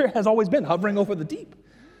 the Spirit has always been hovering over the deep.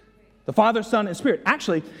 The Father, Son, and Spirit.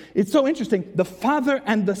 Actually, it's so interesting. The Father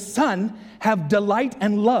and the Son have delight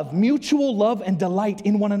and love, mutual love and delight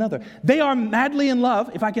in one another. They are madly in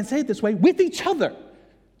love, if I can say it this way, with each other.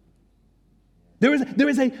 There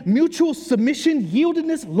is a mutual submission,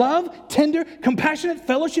 yieldedness, love, tender, compassionate,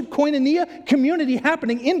 fellowship, koinonia, community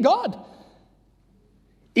happening in God.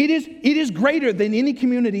 It is greater than any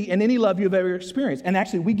community and any love you've ever experienced. And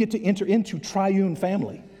actually, we get to enter into triune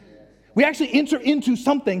family. We actually enter into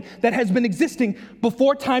something that has been existing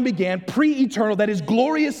before time began, pre-eternal, that is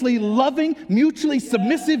gloriously loving, mutually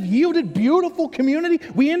submissive, yielded, beautiful community.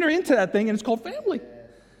 We enter into that thing, and it's called family.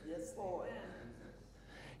 Yes, Lord.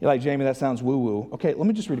 You're like, Jamie, that sounds woo-woo. Okay, let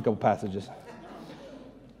me just read a couple passages.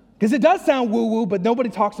 Because it does sound woo-woo, but nobody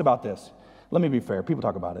talks about this. Let me be fair. People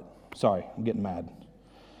talk about it. Sorry, I'm getting mad.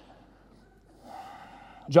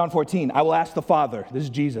 John 14, I will ask the Father, this is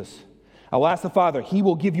Jesus, I will ask the Father, he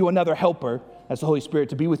will give you another helper, that's the Holy Spirit,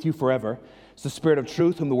 to be with you forever. It's the Spirit of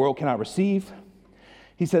truth whom the world cannot receive.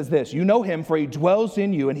 He says this, you know him, for he dwells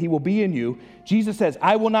in you and he will be in you. Jesus says,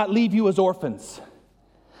 I will not leave you as orphans.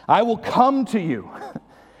 I will come to you.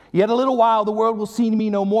 Yet a little while the world will see me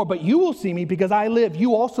no more, but you will see me because I live.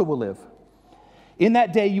 You also will live. In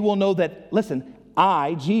that day you will know that, listen,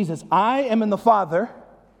 I, Jesus, I am in the Father,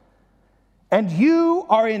 and you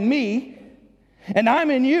are in me, and I'm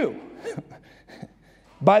in you.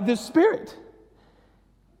 By the Spirit.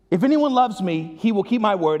 If anyone loves me, he will keep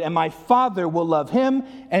my word, and my Father will love him,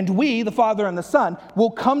 and we, the Father and the Son,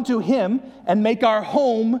 will come to him and make our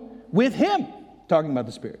home with him, talking about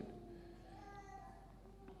the Spirit.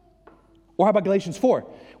 Or how about Galatians 4?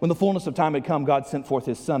 When the fullness of time had come, God sent forth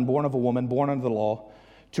his Son, born of a woman, born under the law,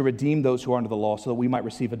 to redeem those who are under the law, so that we might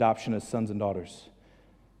receive adoption as sons and daughters.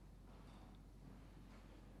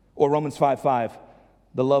 Or Romans 5:5,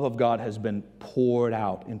 the love of God has been poured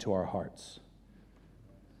out into our hearts.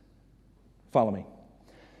 Follow me.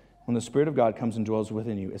 When the Spirit of God comes and dwells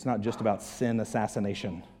within you, it's not just about sin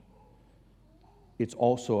assassination. It's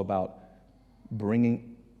also about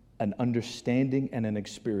bringing an understanding and an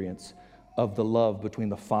experience of the love between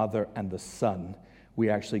the Father and the Son. We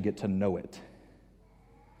actually get to know it.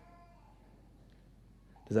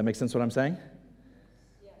 Does that make sense what I'm saying?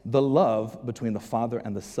 Yes. The love between the Father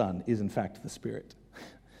and the Son is in fact the Spirit.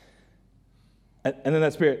 And then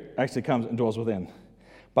that Spirit actually comes and dwells within.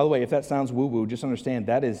 By the way, if that sounds woo-woo, just understand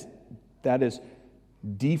that is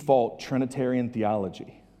default Trinitarian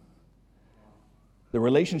theology. The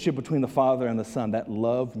relationship between the Father and the Son, that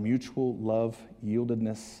love, mutual love,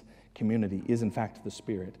 yieldedness, community, is in fact the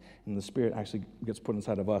Spirit. And the Spirit actually gets put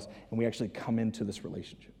inside of us, and we actually come into this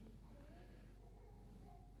relationship.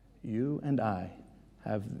 You and I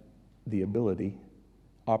have the ability,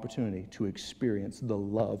 opportunity to experience the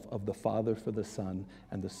love of the Father for the Son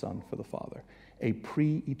and the Son for the Father. A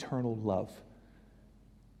pre-eternal love.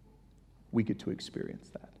 We get to experience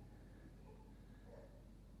that.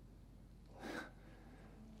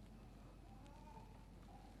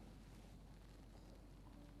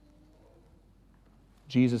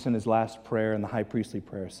 Jesus, in his last prayer, in the high priestly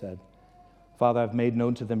prayer, said, Father, I've made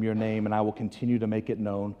known to them your name, and I will continue to make it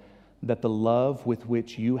known, that the love with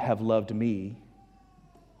which you have loved me,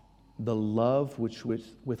 the love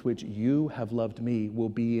with which you have loved me will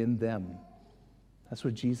be in them. That's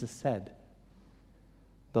what Jesus said.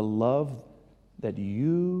 The love that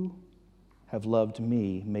you have loved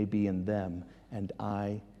me may be in them, and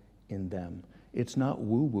I in them. It's not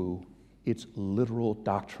woo-woo, it's literal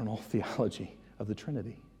doctrinal theology of the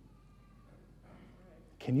Trinity.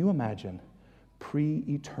 Can you imagine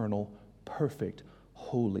pre-eternal, perfect,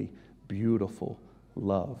 holy, beautiful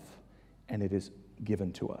love? And it is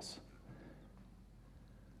given to us.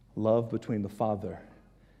 Love between the Father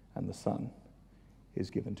and the Son is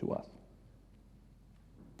given to us.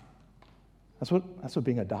 That's what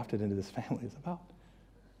being adopted into this family is about.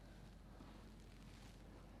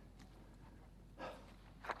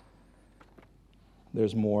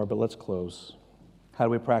 There's more, but let's close. How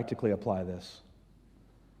do we practically apply this?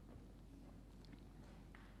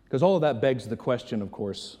 Because all of that begs the question, of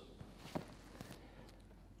course.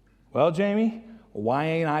 Well, Jamie, why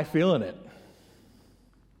ain't I feeling it?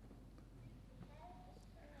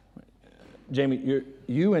 Jamie,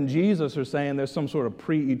 you and Jesus are saying there's some sort of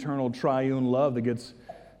pre-eternal triune love that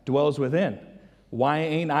dwells within. Why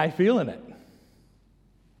ain't I feeling it?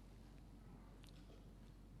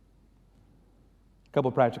 A couple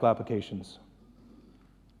of practical applications.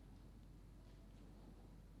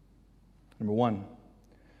 Number one,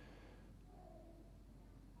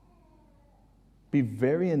 be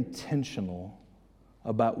very intentional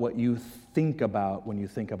about what you think about when you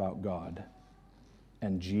think about God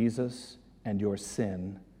and Jesus and your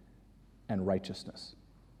sin and righteousness.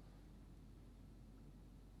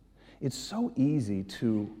 It's so easy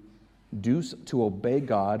to obey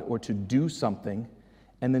God or to do something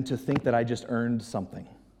and then to think that I just earned something,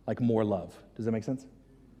 like more love. Does that make sense?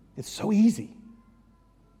 It's so easy.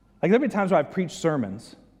 Like there have been times where I've preached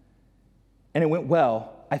sermons and it went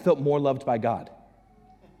well, I felt more loved by God.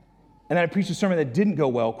 And then I preached a sermon that didn't go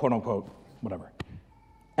well, quote unquote, whatever.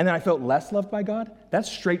 And then I felt less loved by God.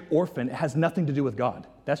 That's straight orphan. It has nothing to do with God.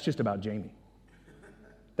 That's just about Jamie.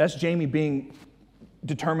 That's Jamie being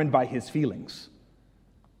determined by his feelings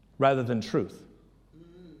rather than truth.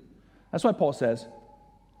 That's why Paul says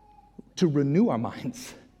to renew our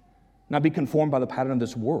minds, not be conformed by the pattern of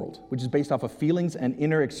this world, which is based off of feelings and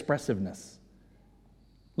inner expressiveness.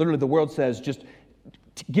 Literally, the world says just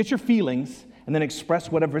get your feelings and then express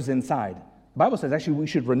whatever's inside. The Bible says actually we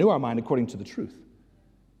should renew our mind according to the truth.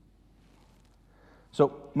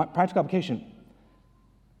 So, my practical application,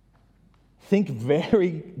 think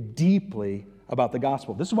very deeply about the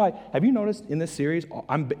gospel. This is why, have you noticed in this series,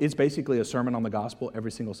 it's basically a sermon on the gospel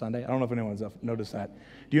every single Sunday? I don't know if anyone's noticed that.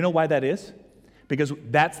 Do you know why that is? Because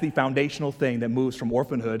that's the foundational thing that moves from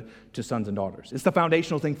orphanhood to sons and daughters. It's the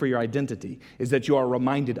foundational thing for your identity, is that you are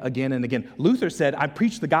reminded again and again. Luther said, I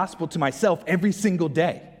preach the gospel to myself every single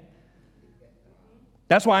day.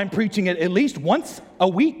 That's why I'm preaching it at least once a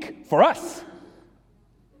week for us.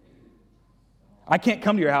 I can't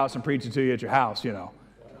come to your house and preach it to you at your house, you know.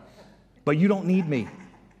 But you don't need me.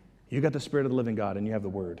 You got the Spirit of the living God and you have the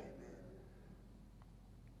Word.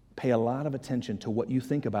 pay a lot of attention to what you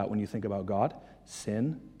think about when you think about God,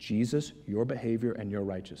 sin, Jesus, your behavior, and your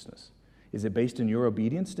righteousness. Is it based in your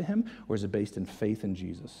obedience to him, or is it based in faith in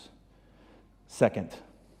Jesus? Second,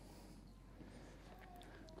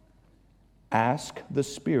 ask the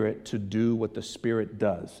Spirit to do what the Spirit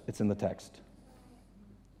does. It's in the text.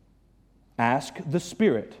 Ask the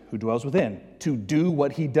Spirit who dwells within to do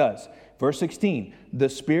what he does. Verse 16, the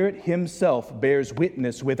Spirit himself bears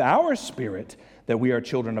witness with our spirit that we are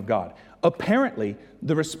children of God. Apparently,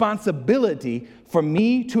 the responsibility for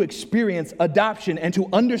me to experience adoption and to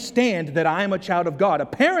understand that I am a child of God,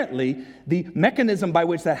 apparently, the mechanism by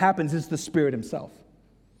which that happens is the Spirit himself.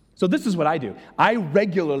 So this is what I do. I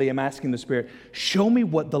regularly am asking the Spirit, show me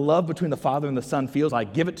what the love between the Father and the Son feels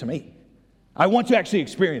like. Give it to me. I want to actually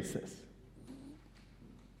experience this.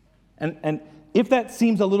 And if that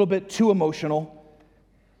seems a little bit too emotional,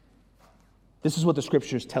 this is what the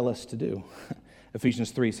Scriptures tell us to do.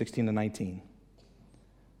 Ephesians 3:16-19.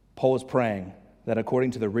 Paul is praying that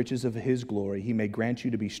according to the riches of his glory, he may grant you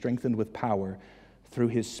to be strengthened with power through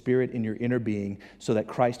his Spirit in your inner being, so that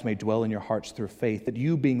Christ may dwell in your hearts through faith, that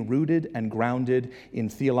you, being rooted and grounded in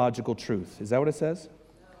theological truth. Is that what it says?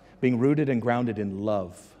 Being rooted and grounded in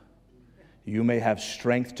love, you may have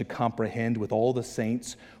strength to comprehend with all the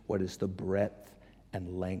saints what is the breadth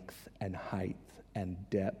and length and height and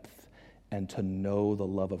depth, and to know the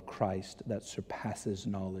love of Christ that surpasses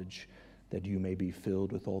knowledge, that you may be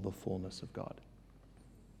filled with all the fullness of God.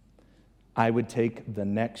 I would take the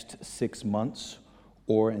next 6 months,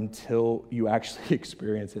 or until you actually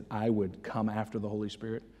experience it, I would come after the Holy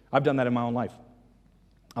Spirit. I've done that in my own life.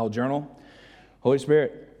 I'll journal. Holy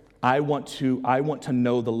Spirit, I want to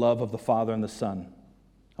know the love of the Father and the Son.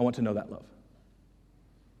 I want to know that love.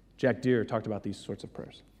 Jack Deere talked about these sorts of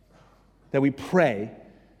prayers. That we pray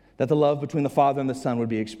that the love between the Father and the Son would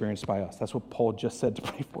be experienced by us. That's what Paul just said to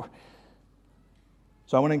pray for.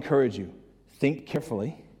 So I want to encourage you, think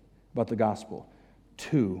carefully about the gospel.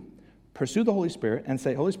 2, pursue the Holy Spirit and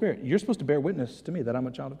say, Holy Spirit, you're supposed to bear witness to me that I'm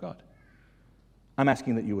a child of God. I'm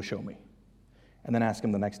asking that you will show me. And then ask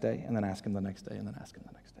him the next day, and then ask him the next day, and then ask him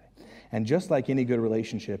the next day. And just like any good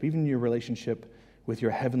relationship, even your relationship with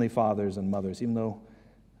your heavenly fathers and mothers, even though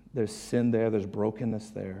there's sin there, there's brokenness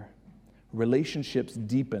there, relationships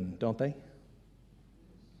deepen, don't they?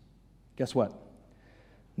 Guess what?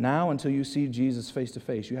 Now, until you see Jesus face to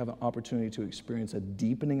face, you have an opportunity to experience a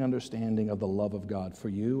deepening understanding of the love of God for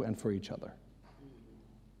you and for each other.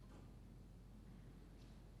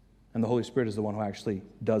 And the Holy Spirit is the one who actually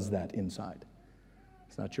does that inside.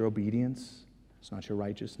 It's not your obedience. It's not your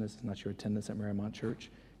righteousness. It's not your attendance at Marymount Church.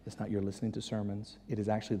 It's not your listening to sermons. It is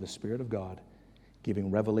actually the Spirit of God giving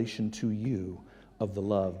revelation to you of the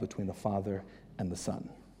love between the Father and the Son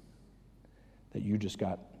that you just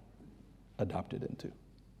got adopted into.